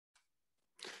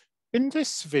In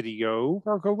this video,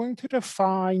 we're going to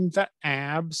define the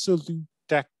absolute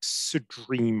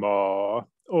extrema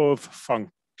of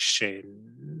functions.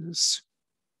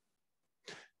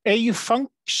 A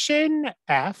function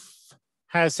f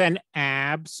has an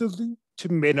absolute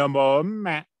minimum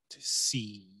at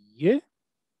c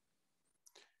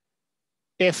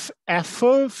if f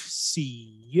of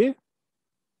c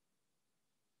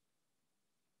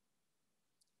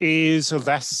is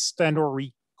less than or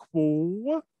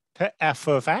equal to f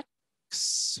of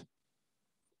x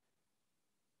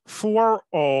for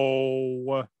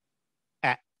all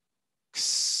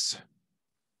x.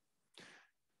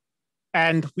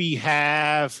 And we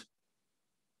have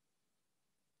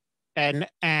an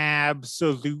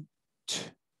absolute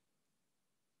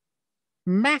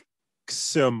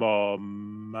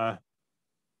maximum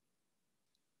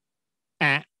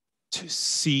at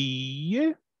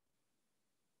c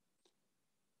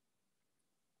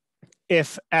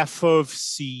if f of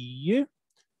c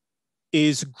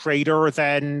is greater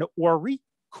than or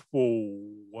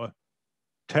equal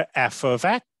to f of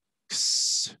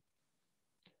x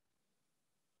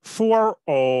for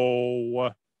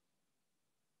all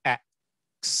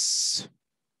x.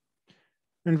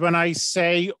 And when I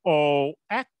say all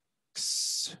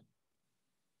x,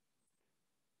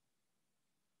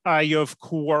 I of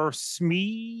course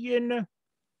mean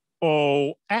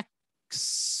all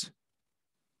x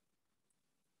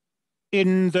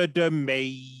in the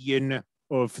domain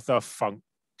of the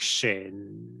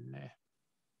function.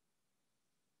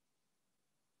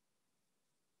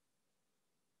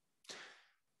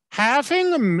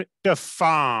 Having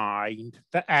defined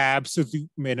the absolute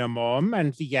minimum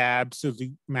and the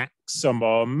absolute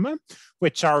maximum,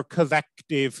 which are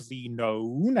collectively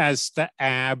known as the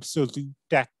absolute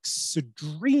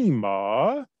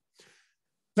extrema,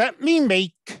 let me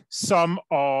make some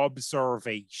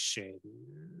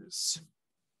observations.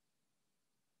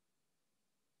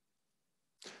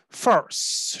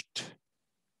 First,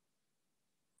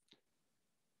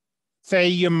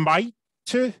 they might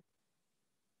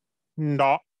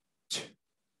not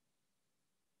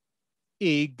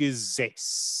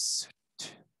exist.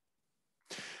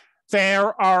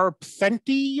 There are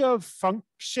plenty of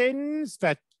functions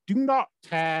that do not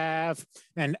have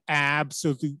an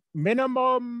absolute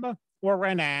minimum or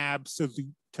an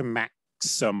absolute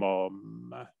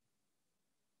maximum.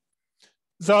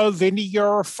 The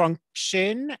linear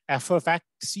function f of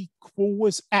x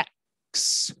equals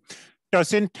x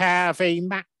doesn't have a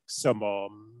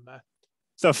maximum.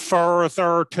 The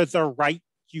further to the right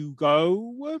you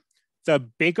go, the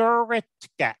bigger it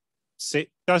gets.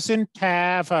 It doesn't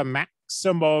have a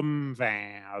maximum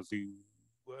value.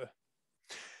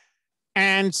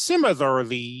 And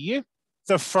similarly,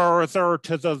 the further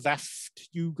to the left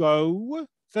you go,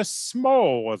 the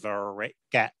smaller it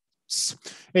gets.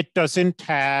 It doesn't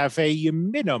have a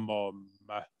minimum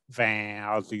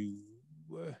value.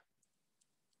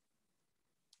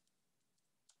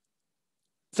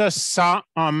 The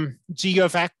sum g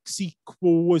of x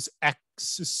equals x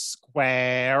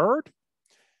squared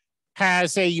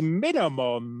has a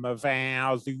minimum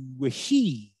value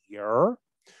here,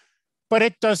 but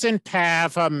it doesn't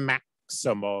have a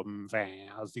maximum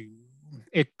value.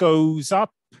 It goes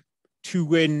up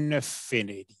to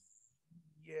infinity.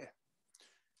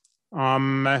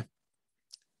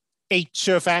 H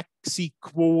of x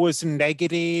equals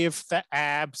negative the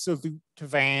absolute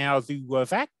value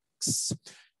of x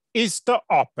is the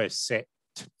opposite.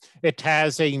 It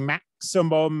has a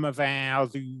maximum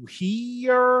value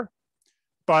here,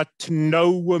 but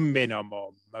no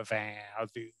minimum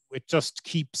value. It just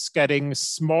keeps getting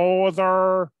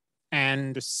smaller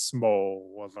and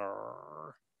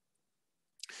smaller.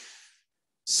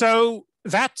 So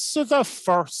that's the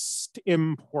first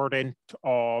important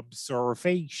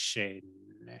observation.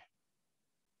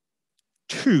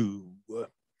 2.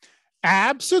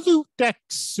 Absolute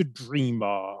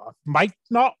extrema might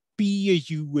not be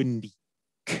unique.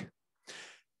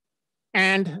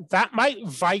 And that might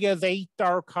violate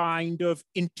our kind of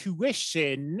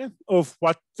intuition of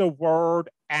what the word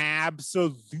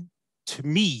absolute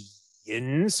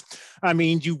means. I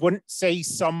mean, you wouldn't say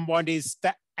someone is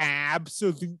the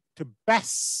absolute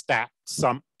best at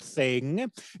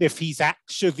something if he's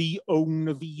actually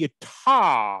only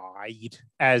tied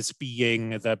as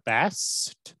being the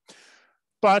best.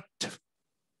 But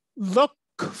look,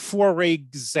 for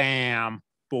example,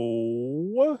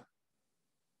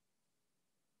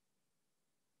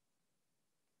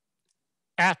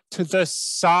 at the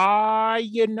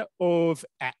sign of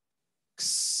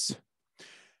x,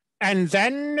 and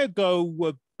then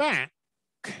go back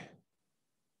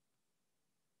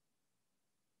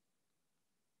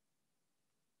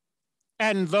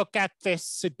and look at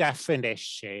this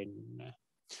definition.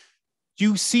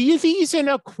 You see these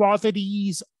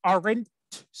inequalities aren't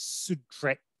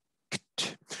strict.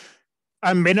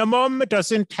 A minimum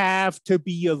doesn't have to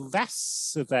be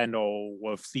less than all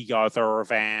of the other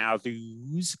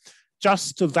values,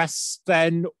 just less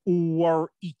than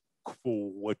or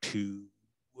equal to.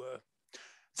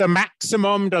 The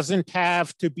maximum doesn't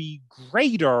have to be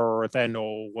greater than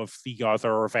all of the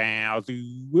other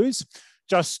values,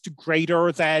 just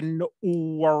greater than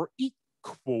or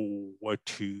equal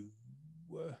to.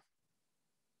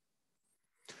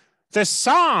 The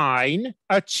sign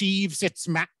achieves its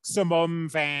maximum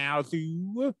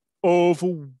value of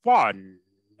 1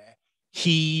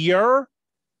 here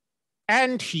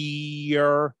and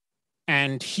here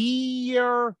and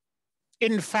here,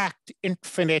 in fact,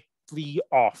 infinitely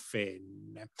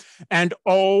often. And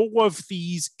all of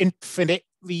these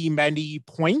infinitely many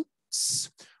points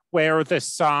where the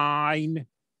sign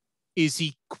is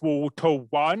equal to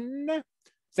 1,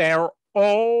 they're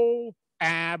all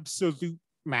absolute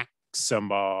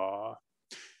maxima.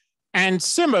 And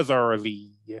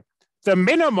similarly, the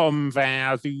minimum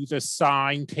value the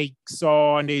sign takes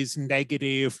on is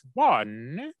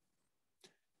 -1.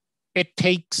 It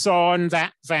takes on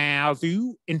that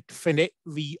value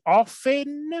infinitely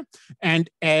often, and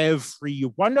every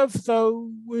one of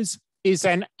those is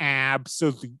an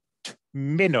absolute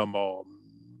minimum.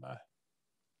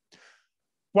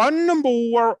 One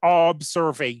more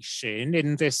observation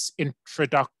in this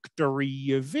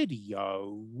introductory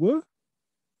video.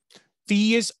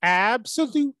 These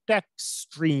absolute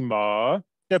extrema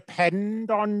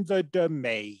depend on the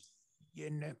domain.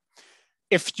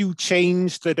 If you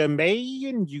change the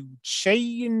domain, you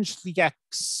change the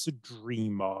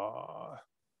extrema.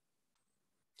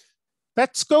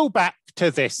 Let's go back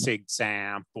to this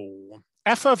example.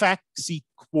 F of x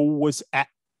equals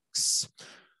x.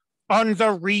 On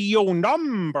the real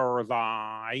number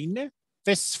line,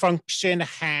 this function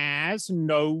has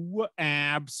no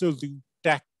absolute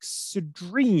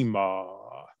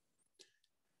extrema.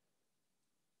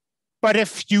 But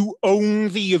if you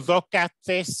only look at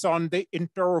this on the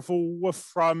interval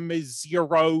from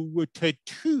 0 to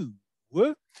 2,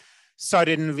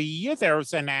 suddenly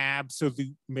there's an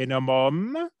absolute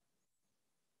minimum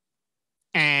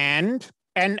and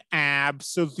an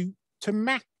absolute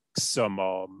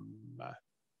maximum.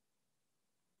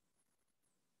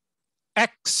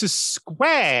 X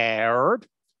squared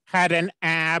had an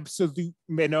absolute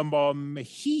minimum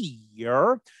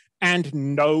here and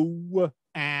no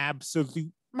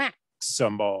absolute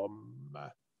maximum.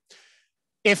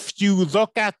 If you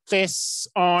look at this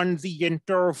on the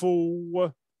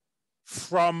interval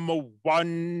from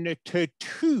 1 to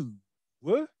 2,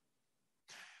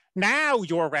 now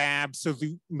your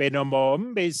absolute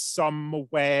minimum is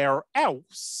somewhere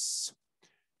else,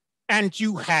 and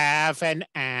you have an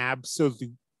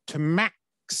absolute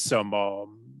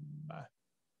maximum.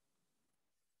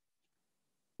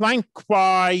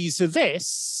 Likewise,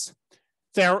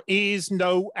 there is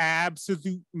no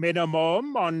absolute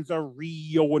minimum on the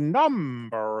real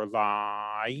number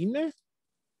line.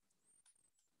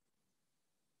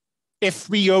 If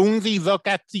we only look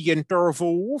at the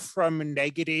interval from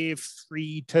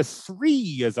 -3 to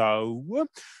 3, though,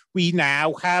 we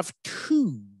now have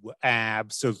 2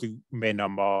 absolute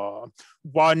minima,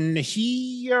 1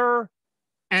 here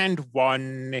and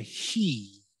 1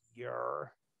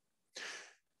 here.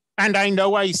 And I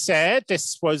know I said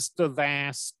this was the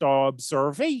last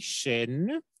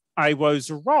observation. I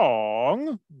was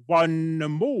wrong.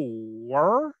 1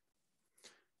 more.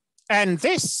 And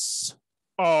this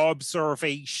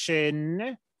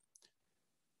observation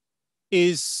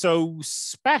is so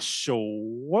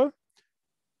special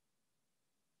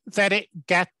that it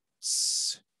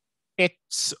gets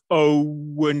its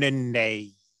own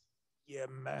name.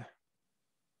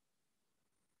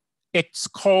 It's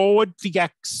called the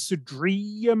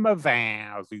extreme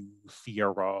value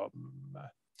theorem.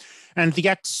 And the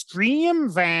extreme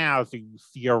value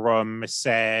theorem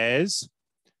says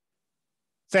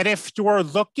that if you're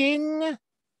looking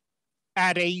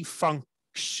at a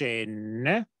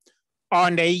function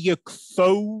on a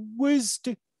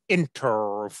closed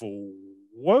interval,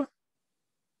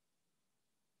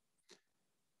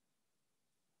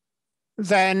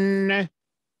 then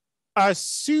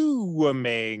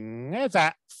assuming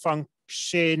that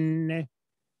function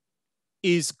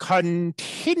is continuous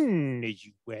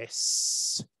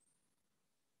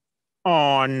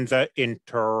on the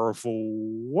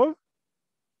interval,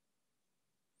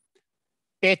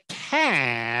 it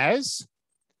has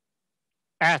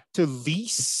at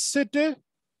least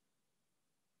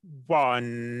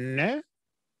 1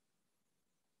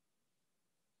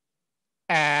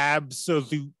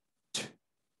 absolute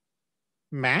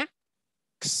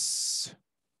max,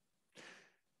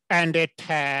 and it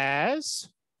has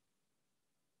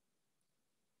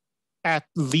at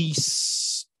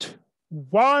least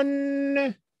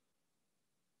one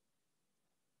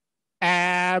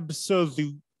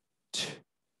absolute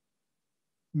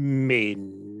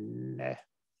min.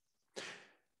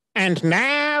 And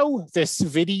now this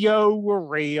video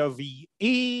really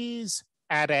is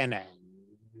at an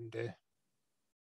end.